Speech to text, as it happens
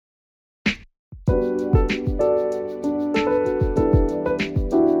Hello,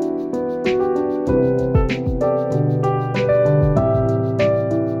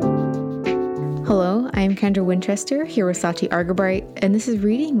 I'm Kendra Winchester here with Sachi Argabright, and this is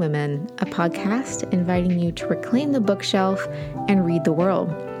Reading Women, a podcast inviting you to reclaim the bookshelf and read the world.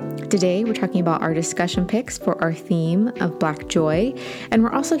 Today, we're talking about our discussion picks for our theme of Black Joy, and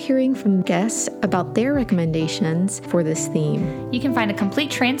we're also hearing from guests about their recommendations for this theme. You can find a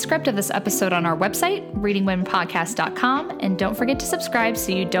complete transcript of this episode on our website, readingwomenpodcast.com, and don't forget to subscribe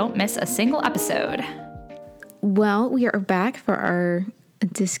so you don't miss a single episode. Well, we are back for our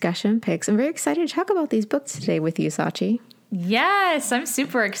discussion picks. I'm very excited to talk about these books today with you, Sachi. Yes, I'm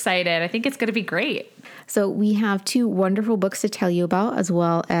super excited. I think it's going to be great. So we have two wonderful books to tell you about, as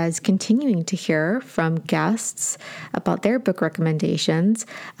well as continuing to hear from guests about their book recommendations.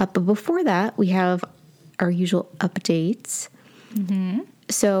 But before that, we have our usual updates. Mm-hmm.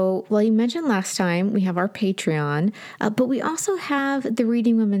 So, well, you mentioned last time we have our Patreon, but we also have the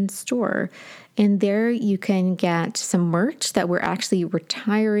Reading Women store. And there you can get some merch that we're actually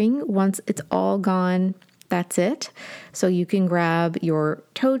retiring once it's all gone. That's it. So you can grab your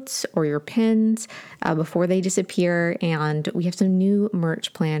totes or your pins before they disappear. And we have some new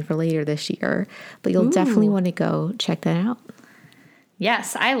merch planned for later this year. But you'll definitely want to go check that out.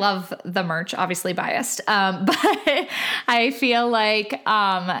 Yes, I love the merch, obviously biased, but I feel like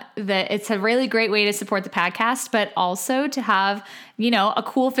that it's a really great way to support the podcast, but also to have, a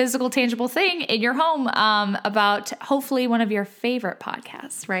cool physical, tangible thing in your home about hopefully one of your favorite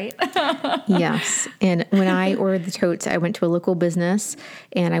podcasts, right? Yes. And when I ordered the totes, I went to a local business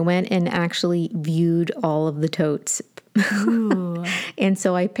and I went and actually viewed all of the totes. And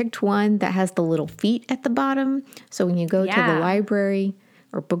so I picked one that has the little feet at the bottom. So when you go to the library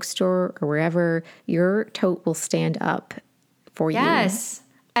or bookstore or wherever, your tote will stand up for you. Yes.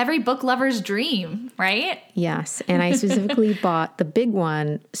 Every book lover's dream, right? Yes. And I specifically bought the big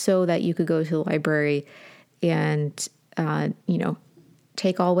one so that you could go to the library and,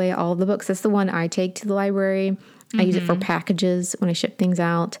 take away all of the books. That's the one I take to the library. I use it for packages when I ship things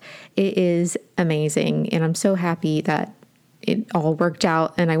out. It is amazing. And I'm so happy that it all worked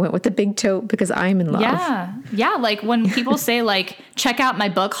out and I went with the big tote because I'm in love. Yeah. Yeah. Like when people say check out my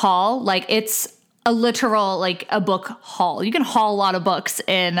book haul, it's a literal, a book haul. You can haul a lot of books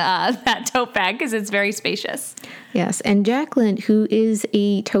in that tote bag because it's very spacious. Yes. And Jacqueline, who is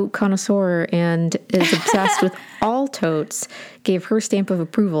a tote connoisseur and is obsessed with all totes, gave her stamp of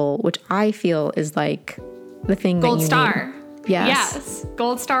approval, which I feel is the thing that you Gold star. need. Yes.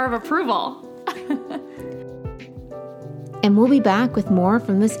 Gold star of approval. And we'll be back with more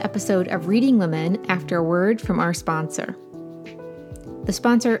from this episode of Reading Women after a word from our sponsor. The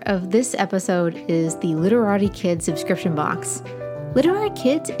sponsor of this episode is the Literati Kids subscription box. Literati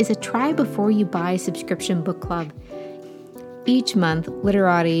Kids is a try before you buy subscription book club. Each month,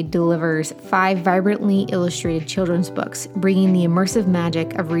 Literati delivers 5 vibrantly illustrated children's books, bringing the immersive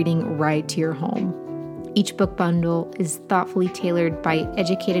magic of reading right to your home. Each book bundle is thoughtfully tailored by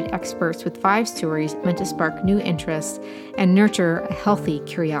educated experts with 5 stories meant to spark new interests and nurture a healthy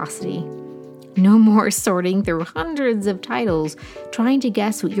curiosity. No more sorting through hundreds of titles trying to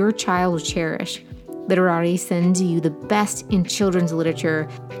guess what your child will cherish. Literati sends you the best in children's literature.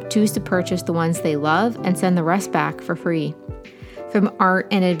 Choose to purchase the ones they love and send the rest back for free. From art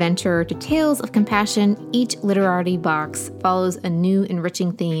and adventure to tales of compassion, each Literati box follows a new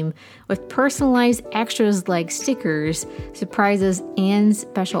enriching theme with personalized extras like stickers, surprises, and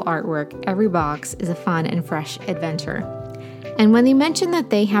special artwork. Every box is a fun and fresh adventure. And when they mention that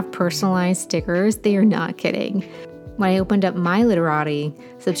they have personalized stickers, they are not kidding. When I opened up my Literati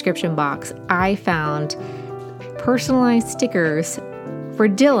subscription box, I found personalized stickers for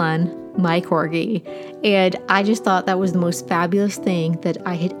Dylan, my corgi, and I just thought that was the most fabulous thing that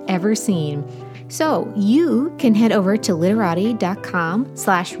I had ever seen. So you can head over to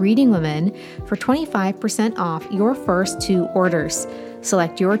literati.com/readingwomen for 25% off your first 2 orders.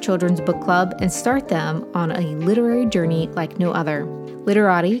 Select your children's book club and start them on a literary journey like no other.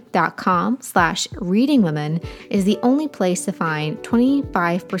 Literati.com/readingwomen is the only place to find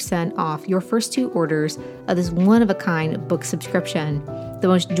 25% off your first 2 orders of this one-of-a-kind book subscription, the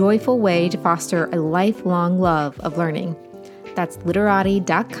most joyful way to foster a lifelong love of learning. That's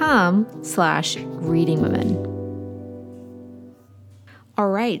literati.com/readingwomen. All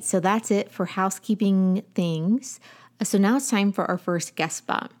right, so that's it for housekeeping things. So now it's time for our first guest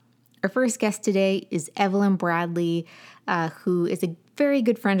spot. Our first guest today is Evelyn Bradley, who is a very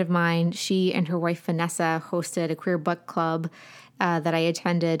good friend of mine. She and her wife Vanessa hosted a queer book club that I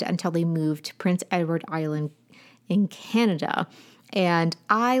attended until they moved to Prince Edward Island in Canada. And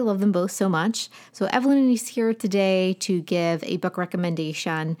I love them both so much. So Evelyn is here today to give a book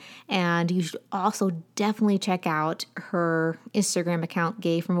recommendation. And you should also definitely check out her Instagram account,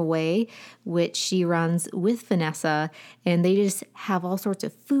 Gay From Away, which she runs with Vanessa. And they just have all sorts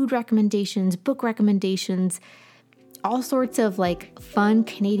of food recommendations, book recommendations, all sorts of like fun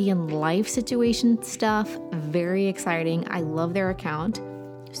Canadian life situation stuff. Very exciting. I love their account.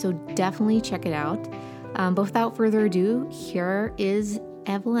 So definitely check it out. But without further ado, here is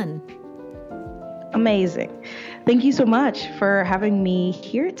Evelyn. Amazing. Thank you so much for having me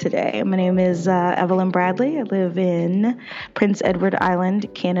here today. My name is Evelyn Bradley. I live in Prince Edward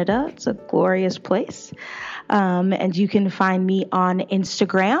Island, Canada. It's a glorious place. And you can find me on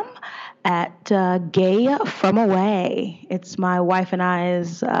Instagram at Gay From Away. It's my wife and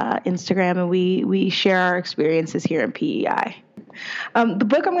I's Instagram, and we share our experiences here in PEI. The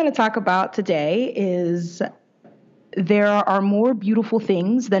book I'm going to talk about today is There Are More Beautiful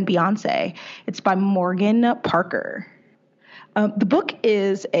Things Than Beyonce. It's by Morgan Parker. The book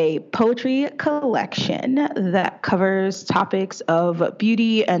is a poetry collection that covers topics of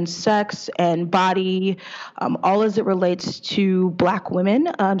beauty and sex and body, all as it relates to Black women,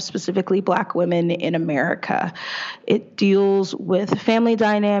 specifically Black women in America. It deals with family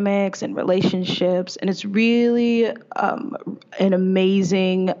dynamics and relationships, and it's really an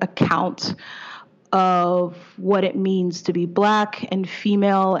amazing account of what it means to be Black and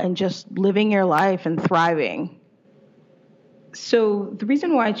female and just living your life and thriving. So the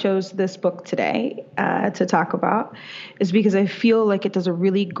reason why I chose this book today to talk about is because I feel like it does a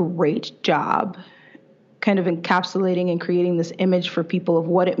really great job kind of encapsulating and creating this image for people of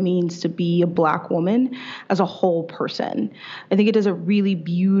what it means to be a Black woman as a whole person. I think it does a really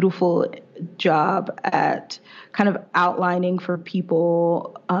beautiful job at kind of outlining for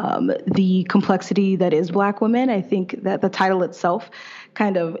people the complexity that is Black women. I think that the title itself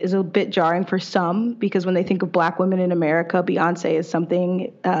kind of is a bit jarring for some, because when they think of Black women in America, Beyonce is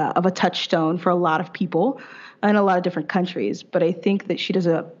something of a touchstone for a lot of people in a lot of different countries. But I think that she does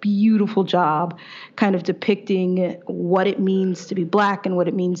a beautiful job kind of depicting what it means to be Black and what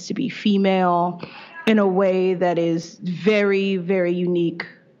it means to be female in a way that is very, very unique,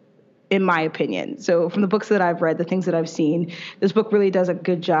 in my opinion. So from the books that I've read, the things that I've seen, this book really does a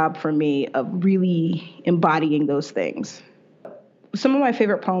good job for me of really embodying those things. Some of my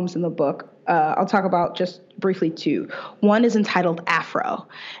favorite poems in the book, I'll talk about just briefly two. One is entitled Afro,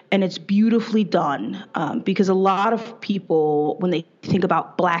 and it's beautifully done because a lot of people, when they think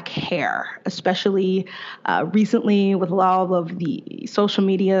about Black hair, especially recently with all of the social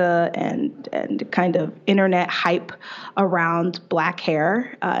media and kind of internet hype around Black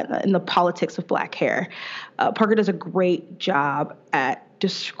hair and the politics of Black hair, Parker does a great job at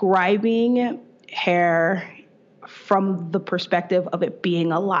describing hair from the perspective of it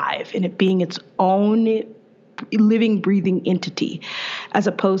being alive and it being its own living, breathing entity, as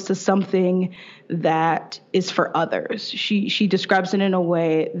opposed to something that is for others. She describes it in a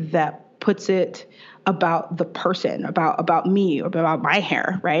way that puts it about the person, about me, or about my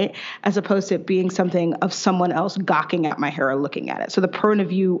hair, right? As opposed to it being something of someone else gawking at my hair or looking at it. So the point of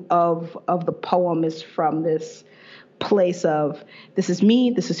view of the poem is from this place of, this is me,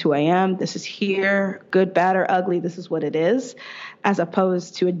 this is who I am, this is here, good, bad, or ugly, this is what it is, as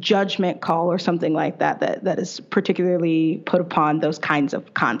opposed to a judgment call or something like that is particularly put upon those kinds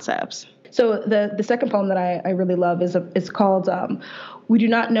of concepts. So the second poem that I really love is called We Do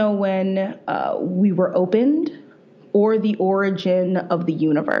Not Know When We Were Opened, or the Origin of the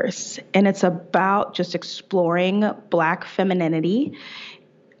Universe. And it's about just exploring Black femininity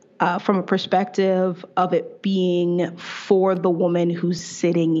from a perspective of it being for the woman who's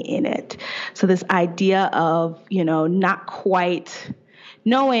sitting in it. So this idea of, not quite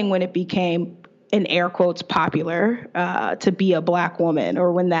knowing when it became, in air quotes, popular to be a Black woman,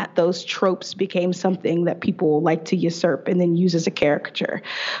 or when those tropes became something that people like to usurp and then use as a caricature.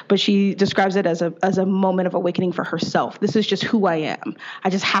 But she describes it as a moment of awakening for herself. This is just who I am. I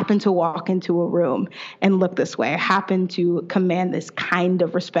just happen to walk into a room and look this way. I happen to command this kind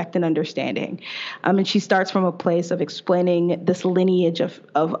of respect and understanding. And she starts from a place of explaining this lineage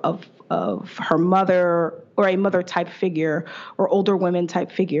of her mother, or a mother type figure, or older women type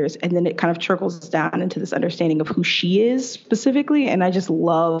figures. And then it kind of trickles down into this understanding of who she is specifically. And I just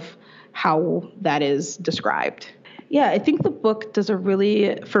love how that is described. Yeah, I think the book does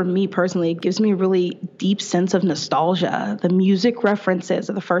for me personally, it gives me a really deep sense of nostalgia. The music references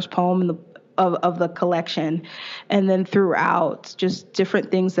of the first poem of the collection, and then throughout, just different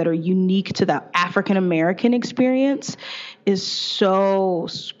things that are unique to the African American experience is so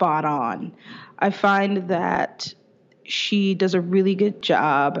spot on. I find that she does a really good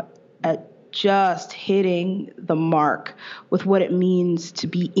job at just hitting the mark with what it means to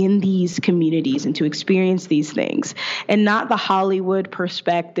be in these communities and to experience these things, and not the Hollywood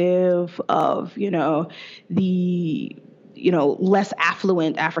perspective of, the less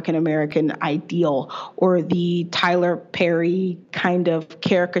affluent African American ideal, or the Tyler Perry kind of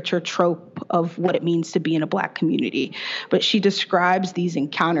caricature trope of what it means to be in a Black community. But she describes these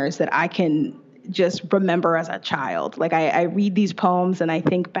encounters that I can just remember as a child. Like I read these poems and I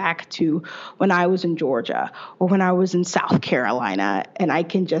think back to when I was in Georgia or when I was in South Carolina, and I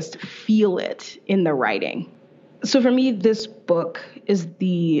can just feel it in the writing. So for me, this book is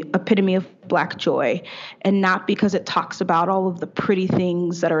the epitome of Black joy, and not because it talks about all of the pretty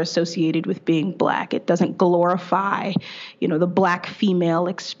things that are associated with being Black. It doesn't glorify, the Black female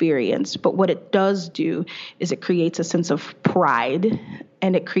experience. But what it does do is it creates a sense of pride,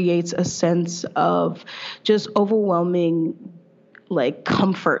 and it creates a sense of just overwhelming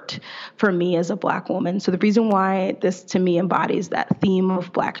comfort for me as a Black woman. So the reason why this to me embodies that theme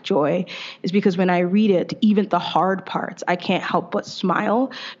of Black joy is because when I read it, even the hard parts, I can't help but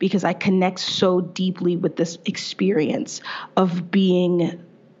smile, because I connect so deeply with this experience of being,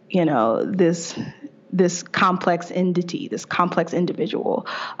 this complex entity, this complex individual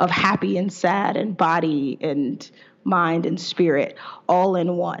of happy and sad and body and mind and spirit all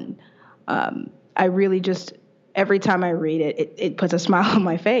in one. I really just, every time I read it, it puts a smile on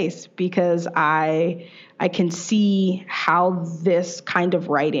my face, because I can see how this kind of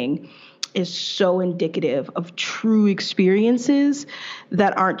writing is so indicative of true experiences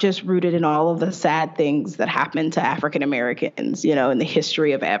that aren't just rooted in all of the sad things that happen to African Americans, in the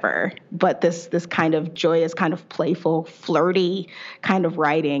history of ever. But this kind of joyous, kind of playful, flirty kind of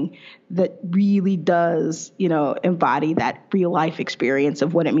writing that really does, embody that real life experience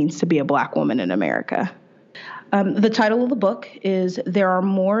of what it means to be a Black woman in America. The title of the book is There Are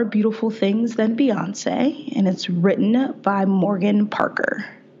More Beautiful Things Than Beyonce, and it's written by Morgan Parker.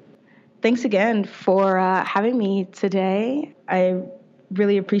 Thanks again for having me today. I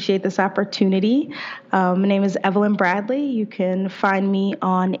really appreciate this opportunity. My name is Evelyn Bradley. You can find me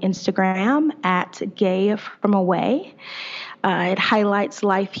on Instagram at Gay From Away. It highlights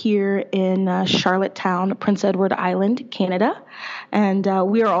life here in Charlottetown, Prince Edward Island, Canada. And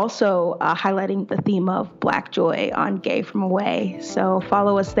we are also highlighting the theme of Black joy on Gay From Away. So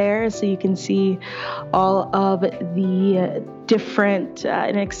follow us there so you can see all of the different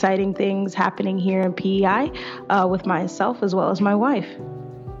and exciting things happening here in PEI with myself as well as my wife.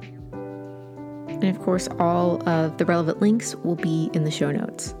 And of course, all of the relevant links will be in the show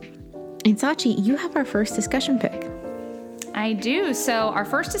notes. And Sachi, you have our first discussion pick. I do. So our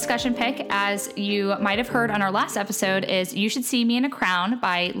first discussion pick, as you might have heard on our last episode, is You Should See Me in a Crown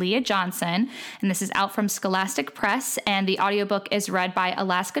by Leah Johnson. And this is out from Scholastic Press, and the audiobook is read by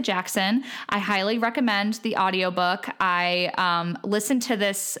Alaska Jackson. I highly recommend the audiobook. I listened to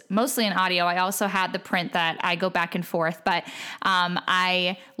this mostly in audio. I also had the print that I go back and forth, but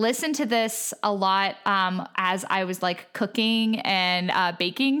I listened to this a lot as I was cooking and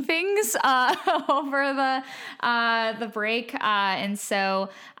baking things over the break. And so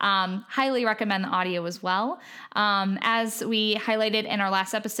highly recommend the audio as well. As we highlighted in our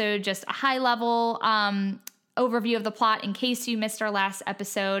last episode, just a high level overview of the plot in case you missed our last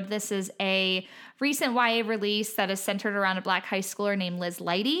episode. This is a recent YA release that is centered around a Black high schooler named Liz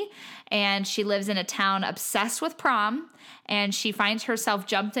Leidy, and she lives in a town obsessed with prom, and she finds herself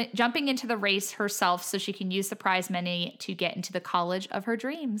jumping into the race herself so she can use the prize money to get into the college of her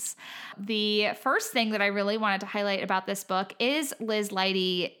dreams. The first thing that I really wanted to highlight about this book is Liz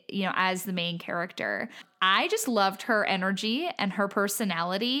Leidy, as the main character. I just loved her energy and her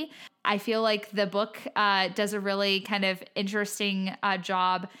personality. I feel like the book does a really kind of interesting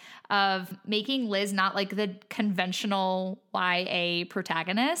job of making Liz not like the conventional YA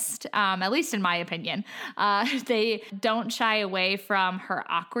protagonist, at least in my opinion. They don't shy away from her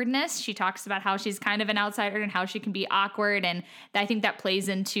awkwardness. She talks about how she's kind of an outsider and how she can be awkward, and I think that plays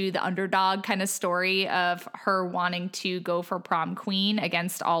into the underdog kind of story of her wanting to go for prom queen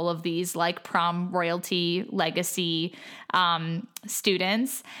against all of these prom royalty legacy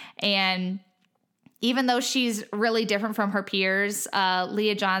students. And even though she's really different from her peers,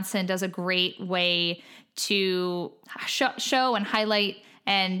 Leah Johnson does a great way to show and highlight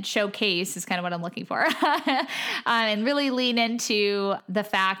and showcase is kind of what I'm looking for, and really lean into the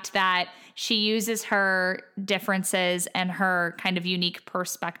fact that she uses her differences and her kind of unique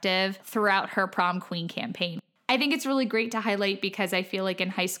perspective throughout her prom queen campaign. I think it's really great to highlight because I feel like in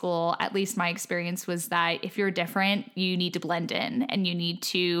high school, at least my experience was that if you're different, you need to blend in and you need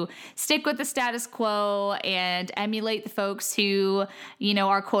to stick with the status quo and emulate the folks who, you know,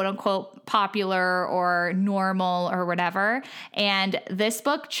 are quote unquote popular or normal or whatever. And this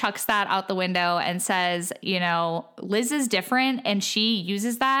book chucks that out the window and says, you know, Liz is different and she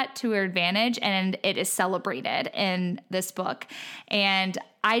uses that to her advantage, and it is celebrated in this book. And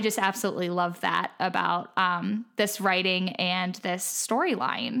I just absolutely love that about this writing and this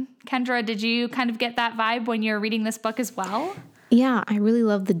storyline. Kendra, did you kind of get that vibe when you're reading this book as well? Yeah, I really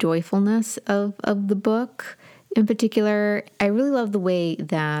love the joyfulness of the book. In particular, I really love the way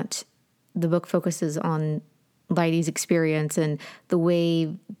that the book focuses on Leidy's experience and the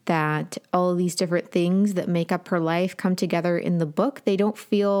way that all of these different things that make up her life come together in the book. They don't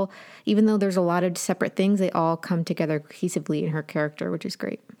feel, even though there's a lot of separate things, they all come together cohesively in her character, which is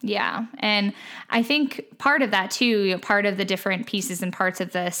great. Yeah. And I think part of that too, you know, part of the different pieces and parts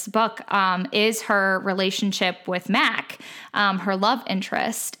of this book is her relationship with Mac, her love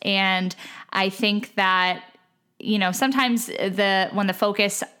interest. And I think that, you know, sometimes when the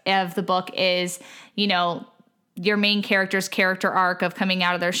focus of the book is, you know, your main character's character arc of coming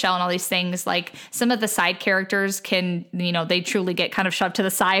out of their shell and all these things, like some of the side characters can, you know, they truly get kind of shoved to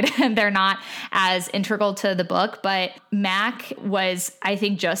the side and they're not as integral to the book. But Mac was, I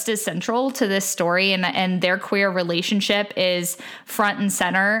think, just as central to this story, and their queer relationship is front and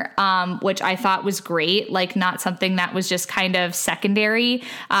center, which I thought was great. Like not something that was just kind of secondary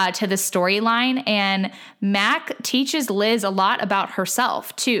to the storyline. And Mac teaches Liz a lot about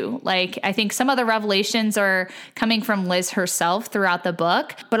herself too. Like I think some of the revelations are coming from Liz herself throughout the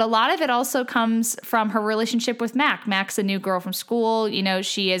book, but a lot of it also comes from her relationship with Mac. Mac's a new girl from school. You know,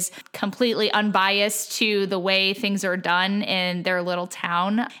 she is completely unbiased to the way things are done in their little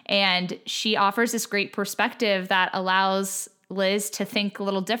town. And she offers this great perspective that allows Liz to think a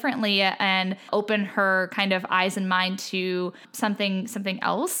little differently and open her kind of eyes and mind to something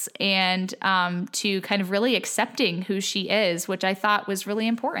else, and to kind of really accepting who she is, which I thought was really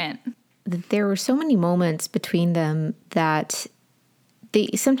important. There were so many moments between them that they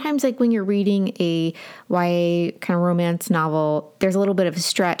sometimes, like when you're reading a YA kind of romance novel, there's a little bit of a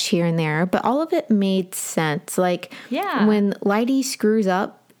stretch here and there, but all of it made sense. Like when Leidy screws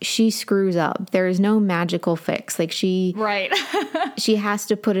up, she screws up. There is no magical fix. Like she has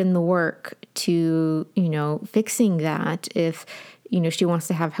to put in the work to, you know, fixing that if, you know, she wants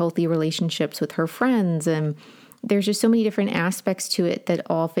to have healthy relationships with her friends. And there's just so many different aspects to it that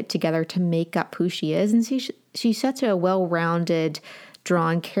all fit together to make up who she is. And she's such a well-rounded,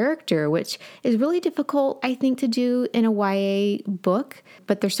 drawn character, which is really difficult, I think, to do in a YA book.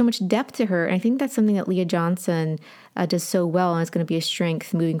 But there's so much depth to her. And I think that's something that Leah Johnson does so well, and it's going to be a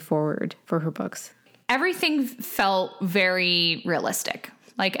strength moving forward for her books. Everything felt very realistic.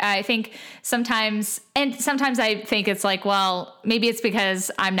 Like I think sometimes I think it's like, well, maybe it's because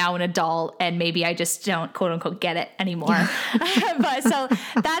I'm now an adult and maybe I just don't quote unquote get it anymore. But so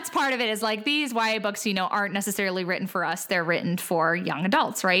that's part of it, is like these YA books, you know, aren't necessarily written for us. They're written for young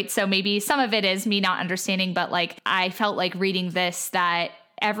adults, right? So maybe some of it is me not understanding, but like I felt like reading this that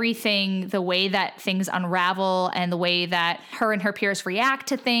everything, the way that things unravel and the way that her and her peers react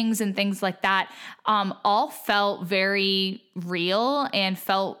to things and things like that, all felt very real and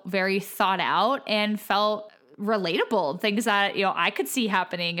felt very thought out and felt relatable, things that, you know, I could see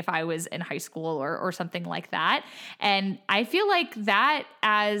happening if I was in high school or something like that. And I feel like that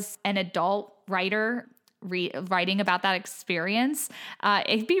as an adult writer, writing about that experience,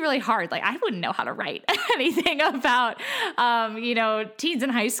 it'd be really hard. Like I wouldn't know how to write anything about, you know, teens in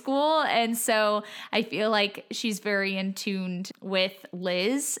high school. And so I feel like she's very in tune with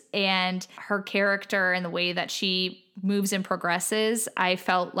Liz and her character and the way that she moves and progresses. I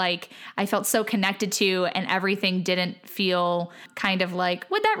felt so connected to, and everything didn't feel kind of like,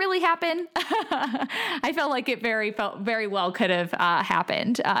 would that really happen? I felt like it felt very well could have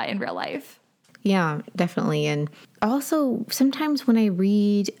happened in real life. Yeah, definitely. And also sometimes when I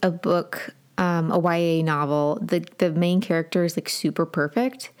read a book, a YA novel, the main character is like super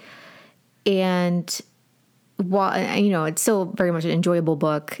perfect. And while, you know, it's still very much an enjoyable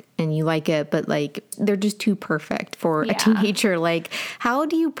book and you like it, but like they're just too perfect for a teenager. Like, how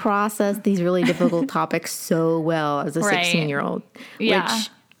do you process these really difficult topics so well as a 16-year-old? Yeah.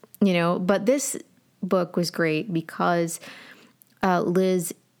 Which, you know, but this book was great because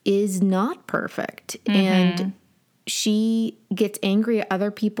Liz is not perfect. Mm-hmm. And she gets angry at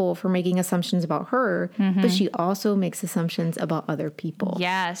other people for making assumptions about her, but she also makes assumptions about other people.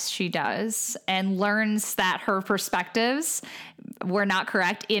 Yes, she does. And learns that her perspectives were not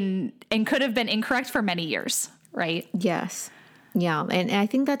correct and could have been incorrect for many years. right? Yes. Yeah. And I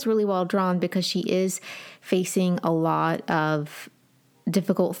think that's really well drawn because she is facing a lot of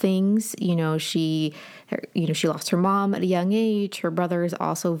difficult things. She lost her mom at a young age. Her brother is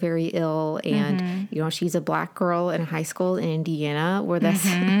also very ill. And, she's a Black girl in high school in Indiana, where that's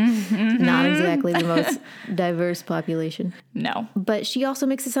not exactly the most diverse population. No. But she also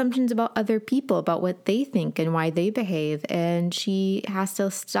makes assumptions about other people, about what they think and why they behave. And she has to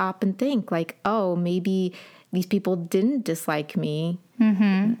stop and think like, oh, maybe these people didn't dislike me.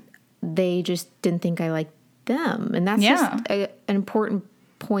 They just didn't think I liked them. And that's just an important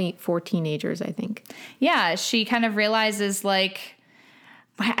point for teenagers, I think. Yeah, she kind of realizes like,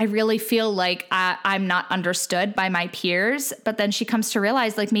 I really feel like I'm not understood by my peers, but then she comes to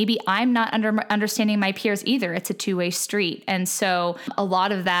realize like maybe I'm not understanding my peers either. It's a two-way street. And so a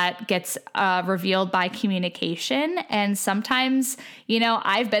lot of that gets revealed by communication. And sometimes,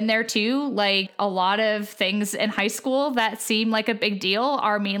 I've been there too. Like a lot of things in high school that seem like a big deal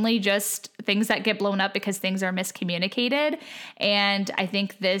are mainly just things that get blown up because things are miscommunicated. And I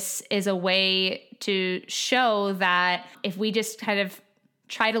think this is a way to show that if we just kind of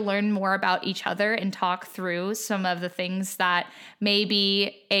try to learn more about each other and talk through some of the things that may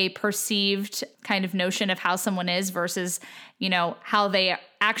be a perceived kind of notion of how someone is versus, how they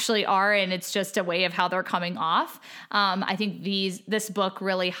actually are. And it's just a way of how they're coming off. I think this book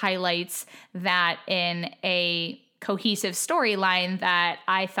really highlights that in a cohesive storyline that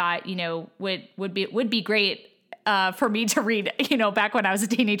I thought, would be great for me to read, back when I was a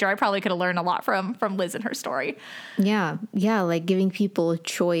teenager. I probably could have learned a lot from Liz and her story. Yeah. Yeah. Like giving people a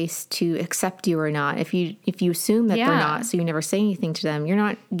choice to accept you or not. If you assume that they're not, so you never say anything to them, you're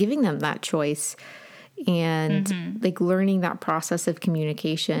not giving them that choice. And like learning that process of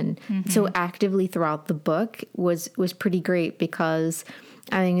communication so actively throughout the book was pretty great, because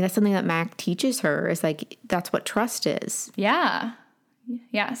I mean, that's something that Mac teaches her, is like, that's what trust is. Yeah.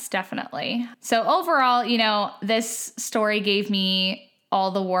 Yes, definitely. So overall, this story gave me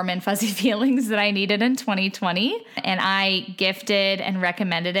all the warm and fuzzy feelings that I needed in 2020. And I gifted and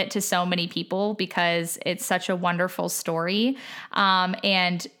recommended it to so many people because it's such a wonderful story.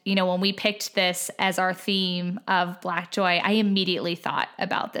 And, when we picked this as our theme of Black Joy, I immediately thought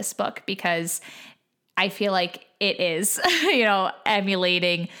about this book because I feel like it is,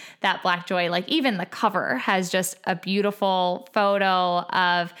 emulating that Black joy. Like even the cover has just a beautiful photo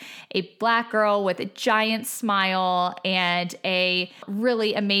of a Black girl with a giant smile and a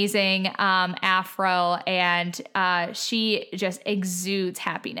really amazing afro. And she just exudes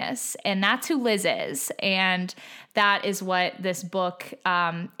happiness. And that's who Liz is. And that is what this book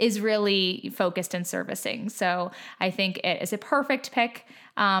is really focused and servicing. So I think it is a perfect pick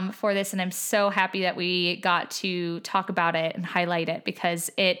for this. And I'm so happy that we got to talk about it and highlight it because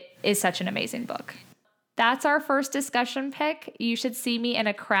it is such an amazing book. That's our first discussion pick. You Should See Me in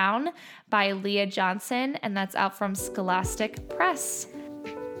a Crown by Leah Johnson, and that's out from Scholastic Press.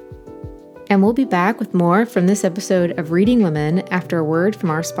 And we'll be back with more from this episode of Reading Women after a word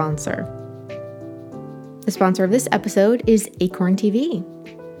from our sponsor. The sponsor of this episode is Acorn TV.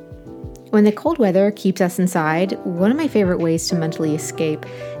 When the cold weather keeps us inside, one of my favorite ways to mentally escape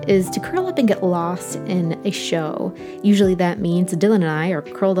is to curl up and get lost in a show. Usually that means Dylan and I are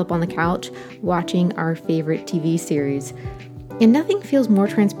curled up on the couch watching our favorite TV series. And nothing feels more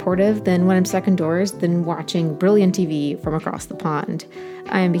transportive than when I'm stuck indoors than watching brilliant TV from across the pond.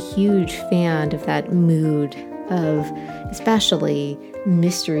 I am a huge fan of that mood of especially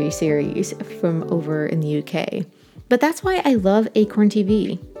mystery series from over in the UK. But that's why I love Acorn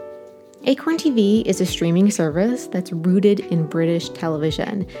TV. Acorn TV is a streaming service that's rooted in British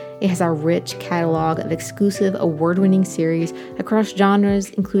television. It has a rich catalog of exclusive award-winning series across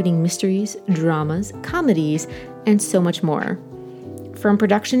genres including mysteries, dramas, comedies, and so much more. From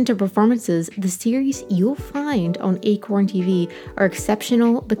production to performances, the series you'll find on Acorn TV are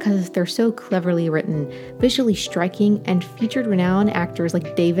exceptional because they're so cleverly written, visually striking, and featured renowned actors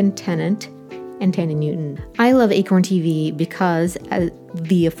like David Tennant and Thandie Newton. I love Acorn TV because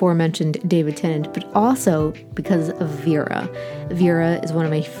the aforementioned David Tennant, but also because of Vera. Vera is one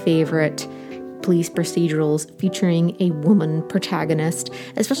of my favorite police procedurals featuring a woman protagonist,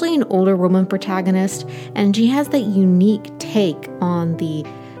 especially an older woman protagonist, and she has that unique take on the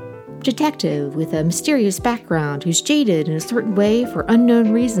detective with a mysterious background who's jaded in a certain way for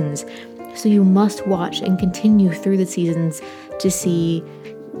unknown reasons. So you must watch and continue through the seasons to see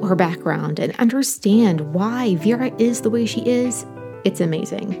her background and understand why Vera is the way she is. It's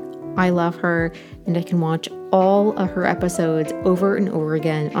amazing. I love her, and I can watch all of her episodes over and over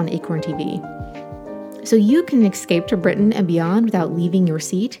again on Acorn TV. So you can escape to Britain and beyond without leaving your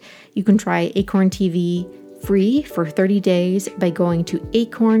seat. You can try Acorn TV free for 30 days by going to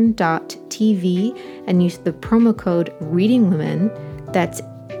acorn.tv and use the promo code READINGWOMEN. That's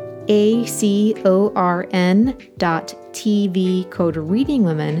ACORN.TV, code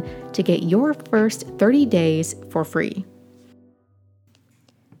READINGWOMEN, to get your first 30 days for free.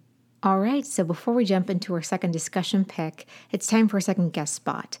 All right, so before we jump into our second discussion pick, it's time for a second guest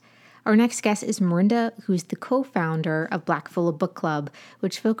spot. Our next guest is Merinda, who's the co-founder of Blackfella Book Club,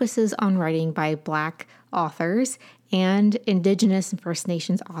 which focuses on writing by Black authors and Indigenous and First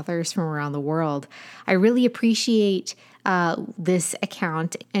Nations authors from around the world. I really appreciate this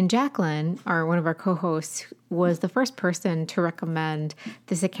account, and Jacqueline, one of our co-hosts, was the first person to recommend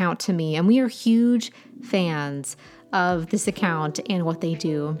this account to me, and we are huge fans of this account and what they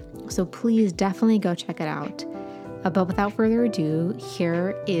do. So please definitely go check it out. But without further ado,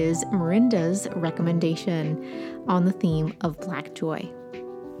 here is Merinda's recommendation on the theme of Black joy.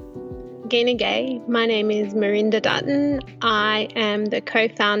 Gina Gay. My name is Merinda Dutton. I am the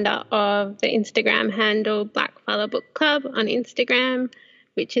co-founder of the Instagram handle Blackfella Book Club on Instagram,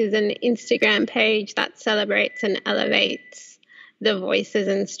 which is an Instagram page that celebrates and elevates the voices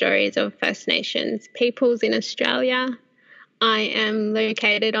and stories of First Nations peoples in Australia. I am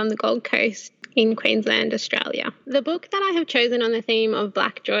located on the Gold Coast in Queensland, Australia. The book that I have chosen on the theme of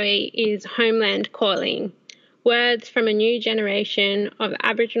Black joy is Homeland Calling, Words from a New Generation of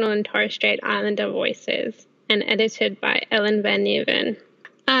Aboriginal and Torres Strait Islander Voices, and edited by Ellen Van Nieuwen.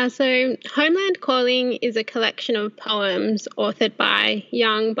 So Homeland Calling is a collection of poems authored by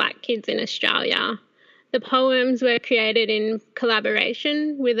young Black kids in Australia. The poems were created in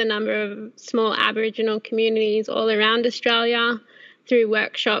collaboration with a number of small Aboriginal communities all around Australia through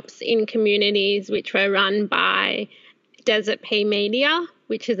workshops in communities which were run by Desert Pea Media,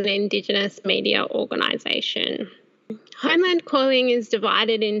 which is an Indigenous media organisation. Homeland Calling is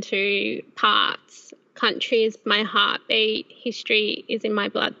divided into parts. Country is my heartbeat, history is in my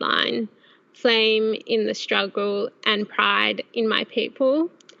bloodline, flame in the struggle, and pride in my people.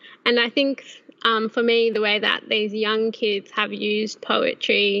 And I think for me, the way that these young kids have used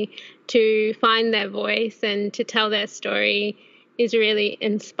poetry to find their voice and to tell their story is really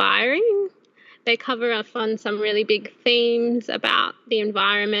inspiring. They cover off on some really big themes about the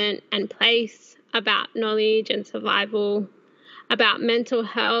environment and place, about knowledge and survival, about mental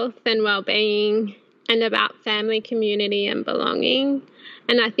health and well-being, and about family, community and belonging.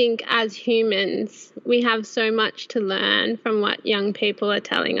 And I think as humans, we have so much to learn from what young people are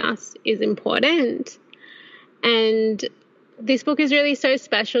telling us is important. And this book is really so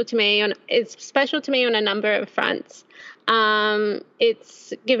special to me. It's special to me on a number of fronts.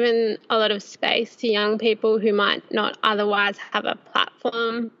 It's given a lot of space to young people who might not otherwise have a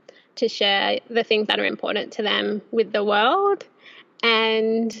platform to share the things that are important to them with the world.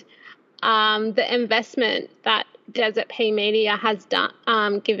 And the investment that Desert Pea Media has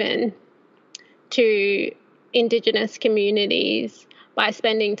given to Indigenous communities by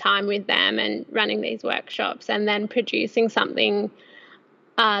spending time with them and running these workshops and then producing something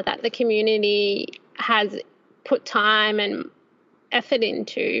that the community has put time and effort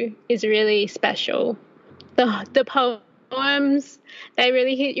into is really special. The poems, they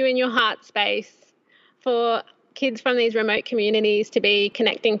really hit you in your heart space. For kids from these remote communities to be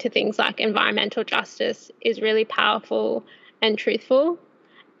connecting to things like environmental justice is really powerful and truthful.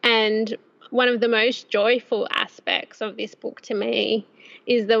 And one of the most joyful aspects of this book to me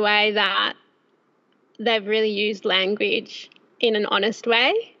is the way that they've really used language in an honest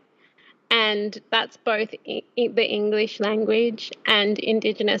way. And that's both the English language and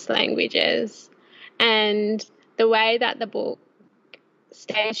Indigenous languages. And the way that the book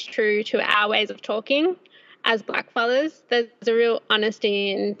stays true to our ways of talking as Blackfellas, there's a real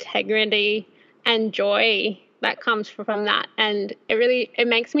honesty, integrity and joy that comes from that. And it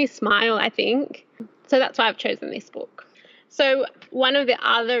makes me smile, I think. So that's why I've chosen this book. So one of the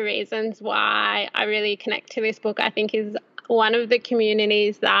other reasons why I really connect to this book, I think, is one of the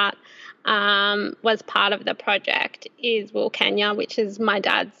communities that was part of the project is Wilcannia, which is my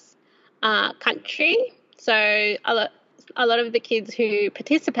dad's country. So a lot of the kids who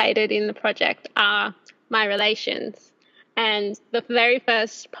participated in the project are my relations. And the very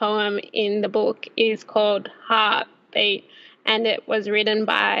first poem in the book is called Heartbeat, and it was written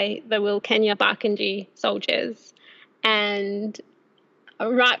by the Wilcannia Barkindji soldiers. And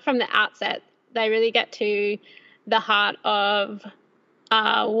right from the outset, they really get to the heart of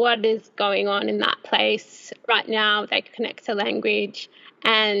what is going on in that place right now. They connect to language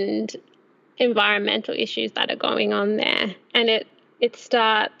and environmental issues that are going on there. And it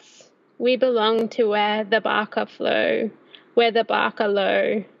starts, we belong to where the barker flow, where the barker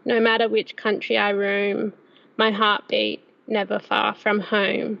low, no matter which country I roam, my heartbeat never far from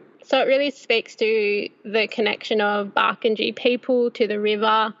home. So it really speaks to the connection of Barkindji people to the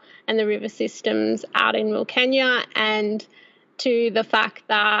river and the river systems out in Wilkenya, and to the fact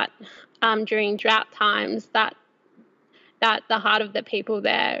that during drought times that the heart of the people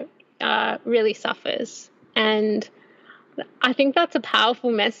there really suffers. And I think that's a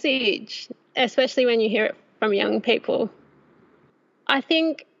powerful message, especially when you hear it from young people. I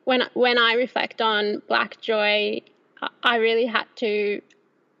think when I reflect on Black Joy, I really had to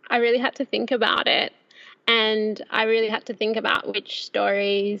think about it, and I really had to think about which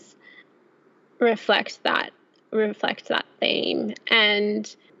stories reflect that theme.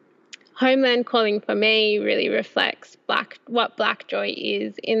 And Homeland Calling for me really reflects what Black Joy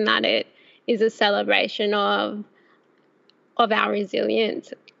is, in that it is a celebration of our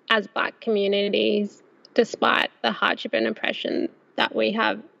resilience as Black communities, despite the hardship and oppression that we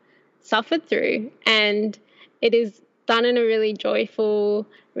have suffered through. And it is done in a really joyful,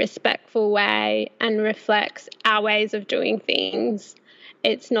 respectful way, and reflects our ways of doing things.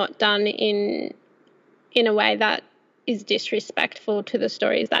 It's not done in a way that is disrespectful to the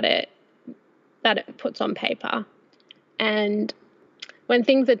stories that it puts on paper. And when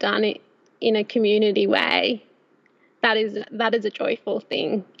things are done in a community way, that is a joyful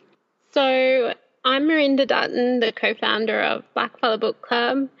thing. So I'm Merinda Dutton, the co-founder of Blackfella Book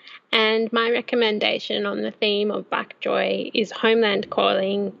Club, and my recommendation on the theme of Black Joy is Homeland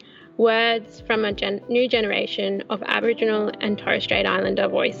Calling, Words from a New Generation of Aboriginal and Torres Strait Islander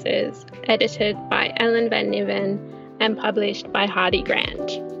Voices, edited by Ellen Van Niven and published by Hardy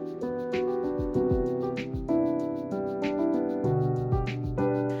Grant.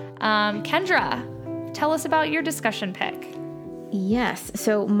 Kendra, tell us about your discussion pick. Yes.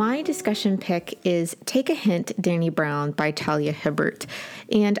 So my discussion pick is Take a Hint, Danny Brown by Talia Hibbert.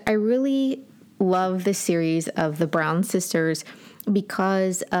 And I really love this series of the Brown sisters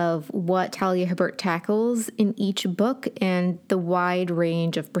because of what Talia Hibbert tackles in each book and the wide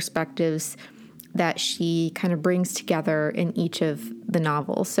range of perspectives that she kind of brings together in each of the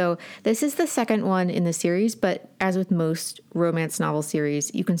novels. So this is the second one in the series, but as with most romance novel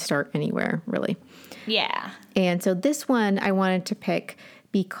series, you can start anywhere, really. Yeah. And so this one I wanted to pick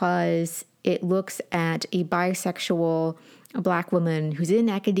because it looks at a bisexual Black woman who's in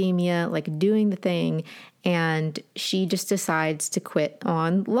academia, like doing the thing, and she just decides to quit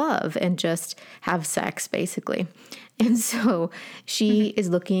on love and just have sex, basically. And so she is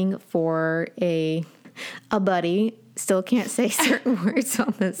looking for a buddy. Still can't say certain words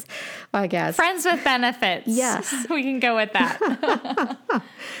on this podcast. Friends with benefits. Yes. We can go with that.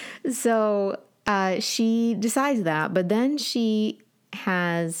 So she decides that, but then she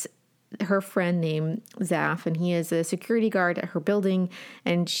has her friend named Zaf, and he is a security guard at her building,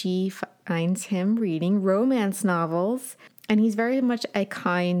 and she finds him reading romance novels, and he's very much a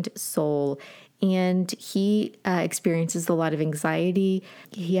kind soul, and he experiences a lot of anxiety.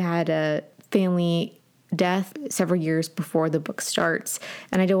 He had a family death several years before the book starts,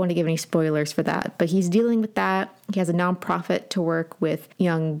 and I don't want to give any spoilers for that, but he's dealing with that. He has a nonprofit to work with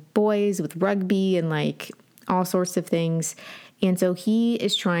young boys with rugby and like all sorts of things. And so he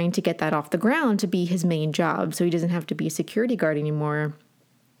is trying to get that off the ground to be his main job, so he doesn't have to be a security guard anymore.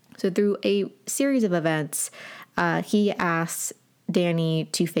 So through a series of events, he asks Danny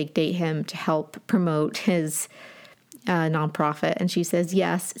to fake date him to help promote his nonprofit. And she says,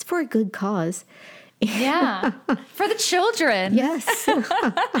 yes, it's for a good cause. Yeah, for the children. Yes.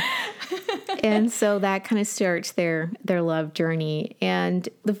 And so that kind of starts their love journey. And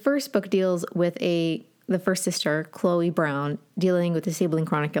the first book deals with the first sister, Chloe Brown, dealing with disabling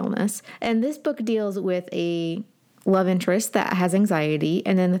chronic illness. And this book deals with a love interest that has anxiety.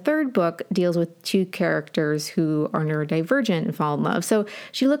 And then the third book deals with two characters who are neurodivergent and fall in love. So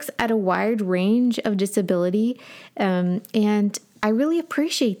she looks at a wide range of disability. And I really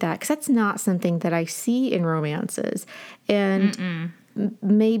appreciate that because that's not something that I see in romances. And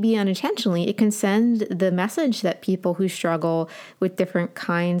maybe unintentionally, it can send the message that people who struggle with different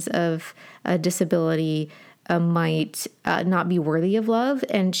kinds of disability might not be worthy of love.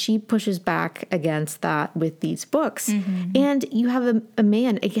 And she pushes back against that with these books. And you have a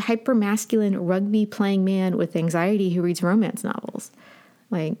man, a hyper-masculine rugby-playing man with anxiety who reads romance novels.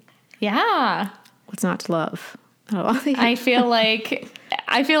 Like, yeah, what's not to love? I feel like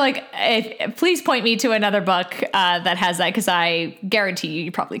please point me to another book that has that, because I guarantee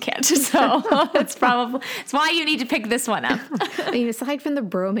you probably can't. So it's why you need to pick this one up. I mean, aside from the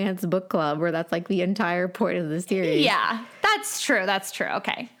Bromance Book Club, where that's like the entire point of the series. Yeah, that's true.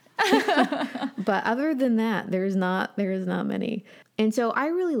 Okay. But other than that, there is not many. And so I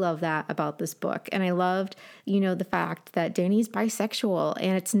really love that about this book. And I loved, the fact that Dani's bisexual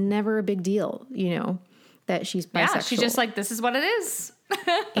and it's never a big deal, that she's bisexual. Yeah, she's just like, this is what it is.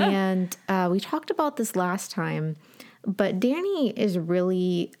 And we talked about this last time, but Dani is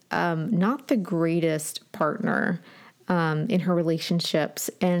really not the greatest partner in her relationships.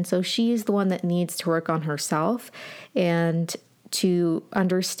 And so she's the one that needs to work on herself and to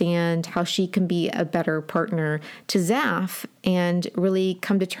understand how she can be a better partner to Zaf and really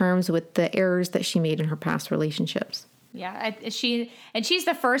come to terms with the errors that she made in her past relationships. Yeah, she's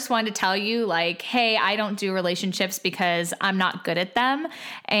the first one to tell you, like, hey, I don't do relationships because I'm not good at them.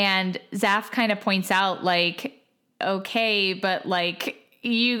 And Zaf kind of points out, like, okay, but like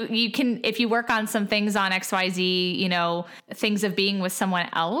you can, if you work on some things on XYZ, things of being with someone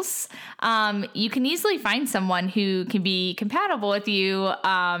else, you can easily find someone who can be compatible with you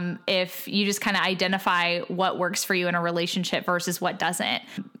if you just kind of identify what works for you in a relationship versus what doesn't.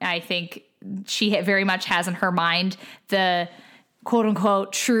 I think she very much has in her mind the quote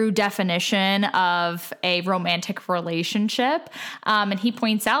unquote true definition of a romantic relationship. And he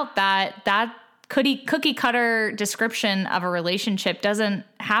points out that cookie cutter description of a relationship doesn't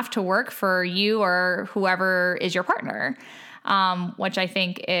have to work for you or whoever is your partner, which I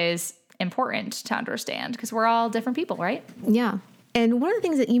think is important to understand because we're all different people, right? Yeah. And one of the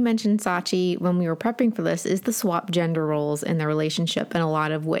things that you mentioned, Sachi, when we were prepping for this is the swap gender roles in the relationship in a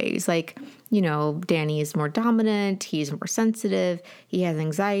lot of ways. Like, Dani is more dominant. He's more sensitive. He has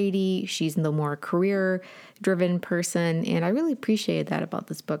anxiety. She's the more career-driven person. And I really appreciated that about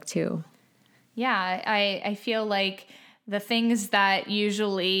this book, too. Yeah, I feel like the things that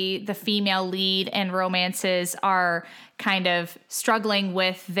usually the female lead in romances are kind of struggling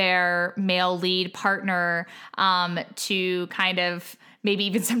with their male lead partner to kind of maybe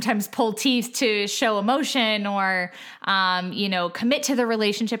even sometimes pull teeth to show emotion or, commit to the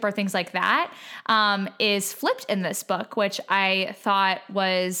relationship or things like that, is flipped in this book, which I thought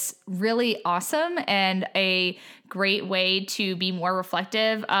was really awesome and a great way to be more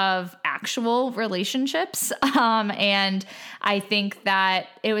reflective of actual relationships. And I think that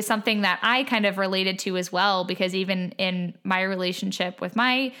it was something that I kind of related to as well, because even in my relationship with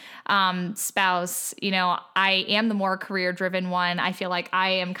my spouse, I am the more career-driven one. I feel like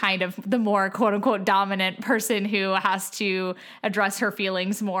I am kind of the more quote-unquote dominant person who has to address her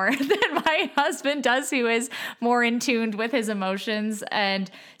feelings more than my husband does, who is more in tune with his emotions. And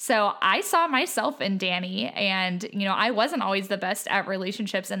so I saw myself in Dani, and I wasn't always the best at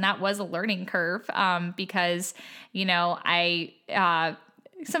relationships, and that was a learning curve because, I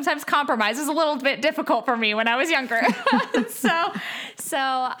sometimes compromise is a little bit difficult for me when I was younger. So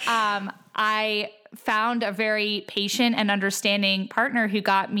I found a very patient and understanding partner who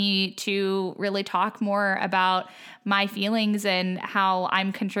got me to really talk more about my feelings and how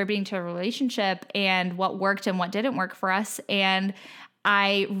I'm contributing to a relationship and what worked and what didn't work for us. And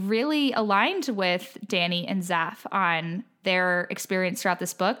I really aligned with Dani and Zaf on their experience throughout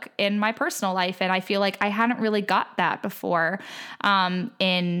this book in my personal life. And I feel like I hadn't really got that before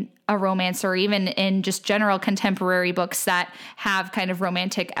in a romance or even in just general contemporary books that have kind of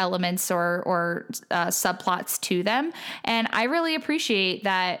romantic elements or subplots to them. And I really appreciate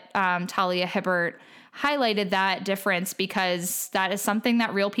that Talia Hibbert highlighted that difference, because that is something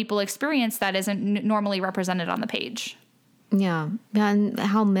that real people experience that isn't normally represented on the page. Yeah. And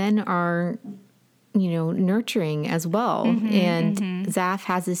how men are, nurturing as well. And Zaf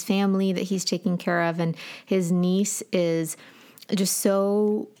has his family that he's taking care of, and his niece is just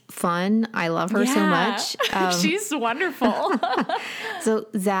so fun. I love her so much. She's wonderful. So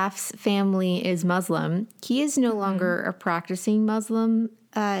Zaf's family is Muslim. He is no longer a practicing Muslim,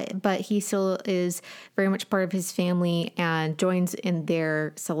 but he still is very much part of his family and joins in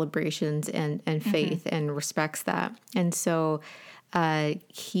their celebrations and faith and respects that. And so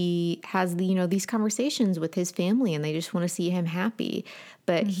he has these conversations with his family, and they just want to see him happy.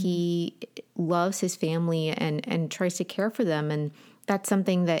 But he loves his family and tries to care for them. And that's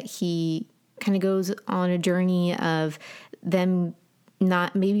something that he kind of goes on a journey of them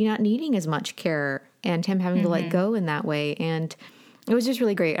maybe not needing as much care and him having to let go in that way. And it was just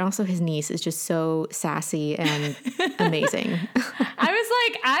really great. And also his niece is just so sassy and amazing. I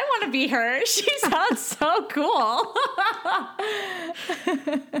was like, I want to be her. She sounds so cool.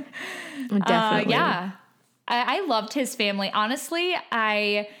 Definitely. Yeah. I loved his family. Honestly,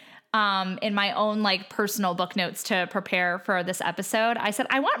 I in my own personal book notes to prepare for this episode, I said,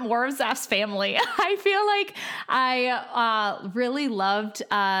 I want more of Zaf's family. I feel like I really loved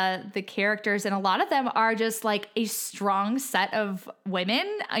the characters, and a lot of them are just a strong set of women.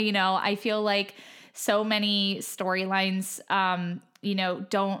 I feel like so many storylines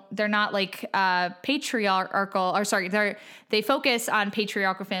they're not like patriarchal, or sorry, they focus on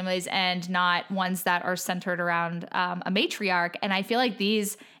patriarchal families and not ones that are centered around a matriarch. And I feel like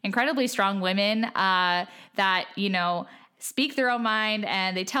these incredibly strong women that, speak their own mind,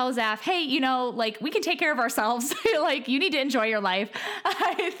 and they tell Zaf, hey, like, we can take care of ourselves. Like, you need to enjoy your life,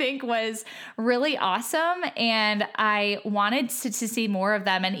 I think was really awesome. And I wanted to see more of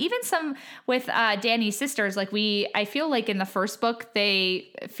them. And even some with Dani's sisters, like I feel like in the first book,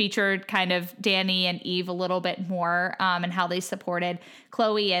 they featured kind of Dani and Eve a little bit more, and how they supported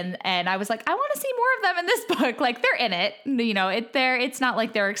Chloe. And I was like, I want to see more of them in this book. Like, they're in it, it's not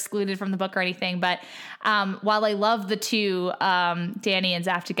like they're excluded from the book or anything. But while I love the two, Dani and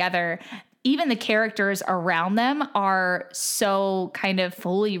Zaf together, even the characters around them are so kind of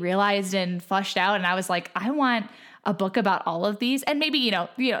fully realized and fleshed out. And I was like, I want a book about all of these. And maybe, in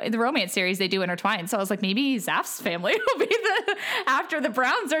the romance series, they do intertwine. So I was like, maybe Zaf's family will be after the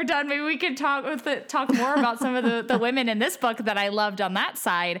Browns are done, maybe we could talk more about some of the women in this book that I loved on that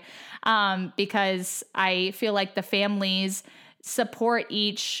side. Because I feel like the families support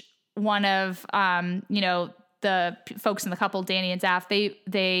each one of, the folks in the couple, Dani and Zaf,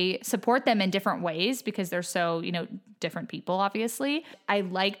 they support them in different ways because they're so, different people, obviously. I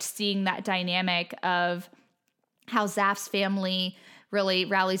liked seeing that dynamic of how Zaf's family really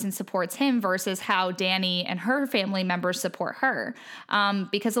rallies and supports him versus how Dani and her family members support her.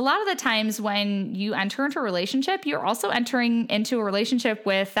 Because a lot of the times when you enter into a relationship, you're also entering into a relationship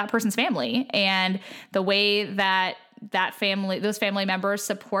with that person's family, and the way that those family members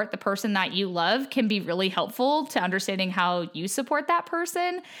support the person that you love can be really helpful to understanding how you support that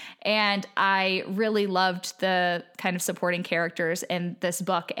person. And I really loved the kind of supporting characters in this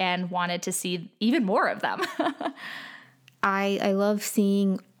book and wanted to see even more of them. I love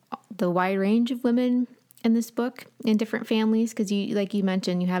seeing the wide range of women in this book in different families, because like you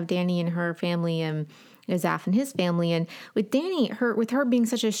mentioned, you have Dani and her family and Zaf and his family. And with Dani, with her being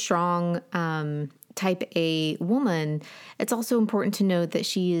such a strong type A woman, it's also important to note that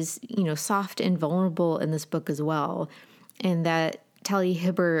she is, soft and vulnerable in this book as well. And that Talia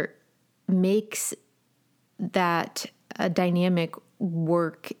Hibbert makes that dynamic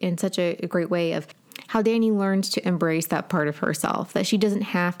work in such a great way of how Dani learns to embrace that part of herself, that she doesn't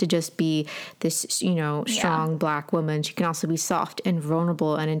have to just be this, strong Black woman. She can also be soft and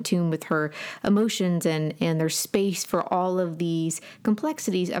vulnerable and in tune with her emotions, and there's space for all of these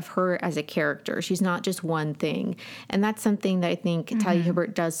complexities of her as a character. She's not just one thing. And that's something that I think Talia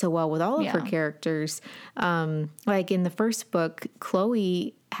Hibbert does so well with all of her characters. Like in the first book,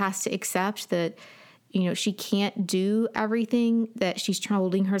 Chloe has to accept that she can't do everything, that she's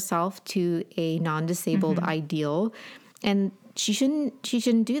holding herself to a non-disabled ideal, and she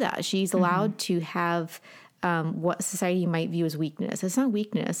shouldn't do that. She's allowed to have what society might view as weakness. It's not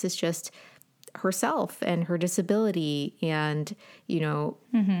weakness. It's just herself and her disability and,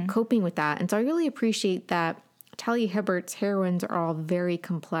 coping with that. And so I really appreciate that Talia Hibbert's heroines are all very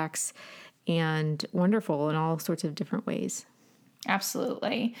complex and wonderful in all sorts of different ways.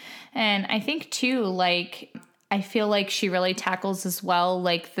 Absolutely. And I think too, I feel like she really tackles as well,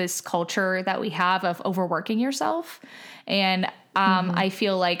 this culture that we have of overworking yourself. And I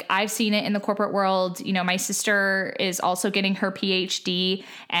feel like I've seen it in the corporate world. My sister is also getting her PhD,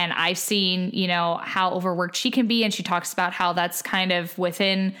 and I've seen, how overworked she can be. And she talks about how that's kind of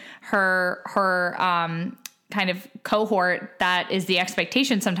within her kind of cohort. That is the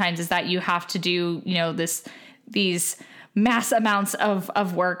expectation sometimes, is that you have to do, these mass amounts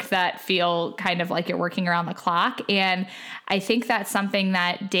of work that feel kind of like you're working around the clock. And I think that's something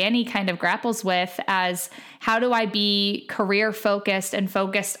that Dani kind of grapples with as, how do I be career focused and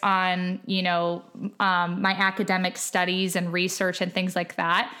focused on, my academic studies and research and things like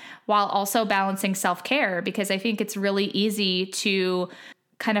that, while also balancing self-care? Because I think it's really easy to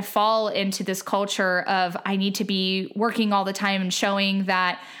kind of fall into this culture of, I need to be working all the time and showing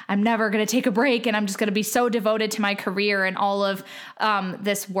that I'm never going to take a break, and I'm just going to be so devoted to my career and all of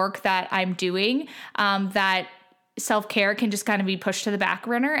this work that I'm doing, that self-care can just kind of be pushed to the back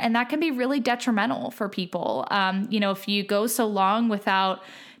burner. And that can be really detrimental for people. If you go so long without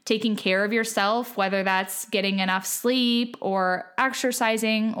taking care of yourself, whether that's getting enough sleep or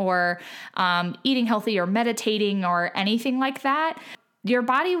exercising or eating healthy or meditating or anything like that, your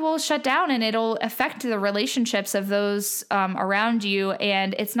body will shut down, and it'll affect the relationships of those around you,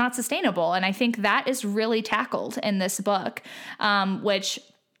 and it's not sustainable. And I think that is really tackled in this book, which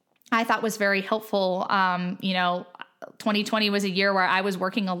I thought was very helpful. 2020 was a year where I was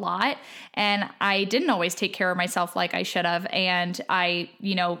working a lot, and I didn't always take care of myself like I should have. And I,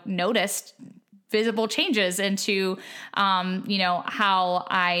 noticed visible changes into, how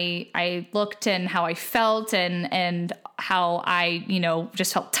I looked and how I felt and how I,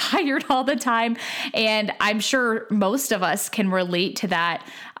 just felt tired all the time. And I'm sure most of us can relate to that,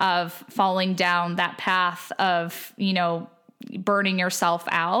 of falling down that path of, burning yourself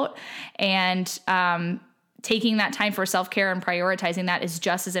out, and, taking that time for self-care and prioritizing that is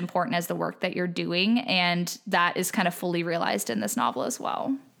just as important as the work that you're doing. And that is kind of fully realized in this novel as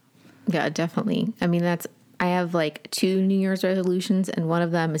well. Yeah, definitely. I mean, I have like 2 New Year's resolutions, and one of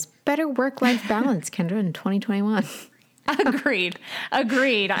them is better work-life balance, Kendra, in 2021. Agreed.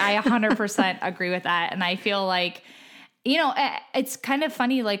 I 100% agree with that. And I feel like, it's kind of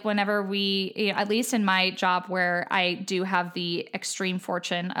funny, like whenever we, at least in my job where I do have the extreme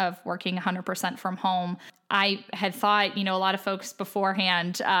fortune of working 100% from home, I had thought, a lot of folks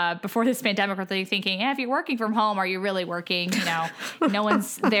beforehand, before this pandemic, were thinking, if you're working from home, are you really working? No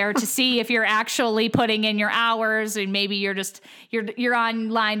one's there to see if you're actually putting in your hours, and maybe you're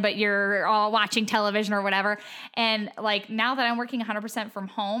online, but you're all watching television or whatever. And like, now that I'm working 100% from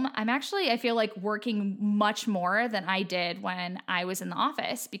home, I feel like working much more than I did when I was in the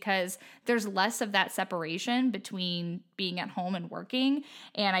office, because there's less of that separation between being at home and working.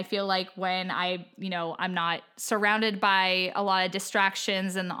 And I feel like when I'm not surrounded by a lot of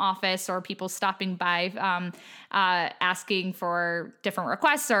distractions in the office, or people stopping by asking for different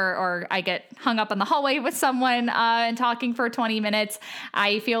requests, or I get hung up in the hallway with someone and talking for 20 minutes,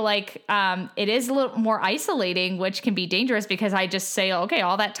 I feel like it is a little more isolating, which can be dangerous, because I just say, okay,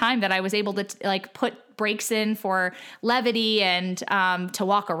 all that time that I was able to put breaks in for levity and to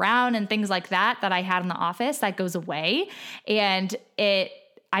walk around and things like that I had in the office, that goes away. And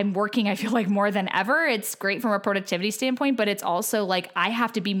I'm working, I feel like, more than ever. It's great from a productivity standpoint, but it's also like I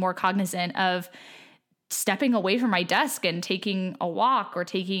have to be more cognizant of stepping away from my desk and taking a walk or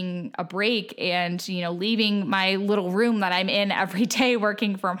taking a break, and, leaving my little room that I'm in every day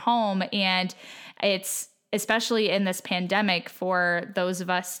working from home. And it's, especially in this pandemic, for those of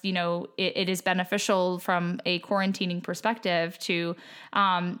us, it is beneficial from a quarantining perspective to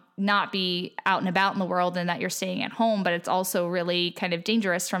not be out and about in the world, and that you're staying at home. But it's also really kind of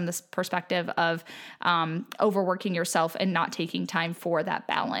dangerous from this perspective of overworking yourself and not taking time for that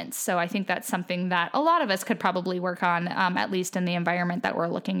balance. So I think that's something that a lot of us could probably work on, at least in the environment that we're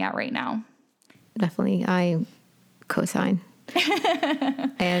looking at right now. Definitely. I co-sign.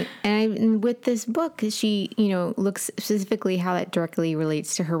 and with this book, she, looks specifically how that directly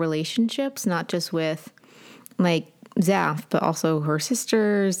relates to her relationships, not just with like Zaf, but also her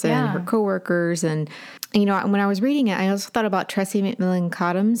sisters and her coworkers. And, when I was reading it, I also thought about Tressie McMillan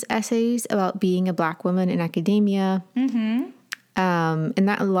Cottom's essays about being a Black woman in academia. Mm-hmm. And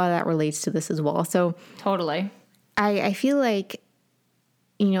that a lot of that relates to this as well. So totally. I feel like,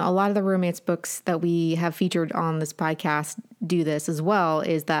 a lot of the romance books that we have featured on this podcast do this as well,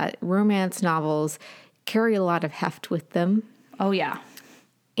 is that romance novels carry a lot of heft with them. Oh, yeah.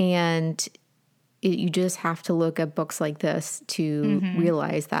 And you just have to look at books like this to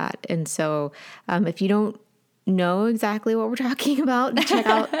realize that. And so if you don't know exactly what we're talking about, check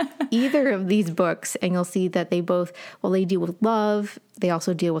out either of these books, and you'll see that they both, while they deal with love, they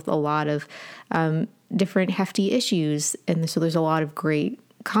also deal with a lot of different hefty issues. And so there's a lot of great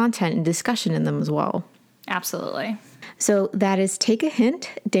content and discussion in them as well. Absolutely. So that is Take a Hint,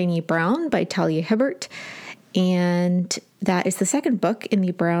 Dani Brown by Talia Hibbert. And that is the second book in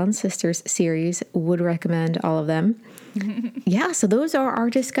the Brown Sisters series. Would recommend all of them. Yeah, so those are our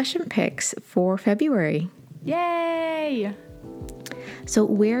discussion picks for February. Yay! So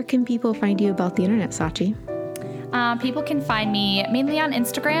where can people find you about the internet, Sachi? People can find me mainly on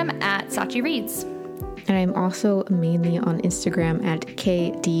Instagram at Sachi Reads. And I'm also mainly on Instagram at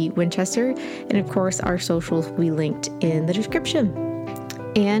KD Winchester. And of course, our socials will be linked in the description.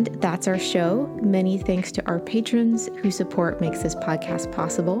 And that's our show. Many thanks to our patrons whose support makes this podcast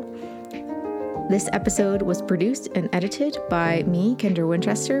possible. This episode was produced and edited by me, Kendra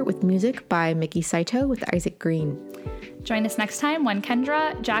Winchester, with music by Mickey Saito with Isaac Green. Join us next time when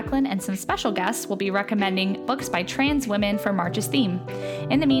Kendra, Jacqueline, and some special guests will be recommending books by trans women for March's theme.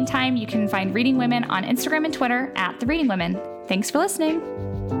 In the meantime, you can find Reading Women on Instagram and Twitter at The Reading Women. Thanks for listening.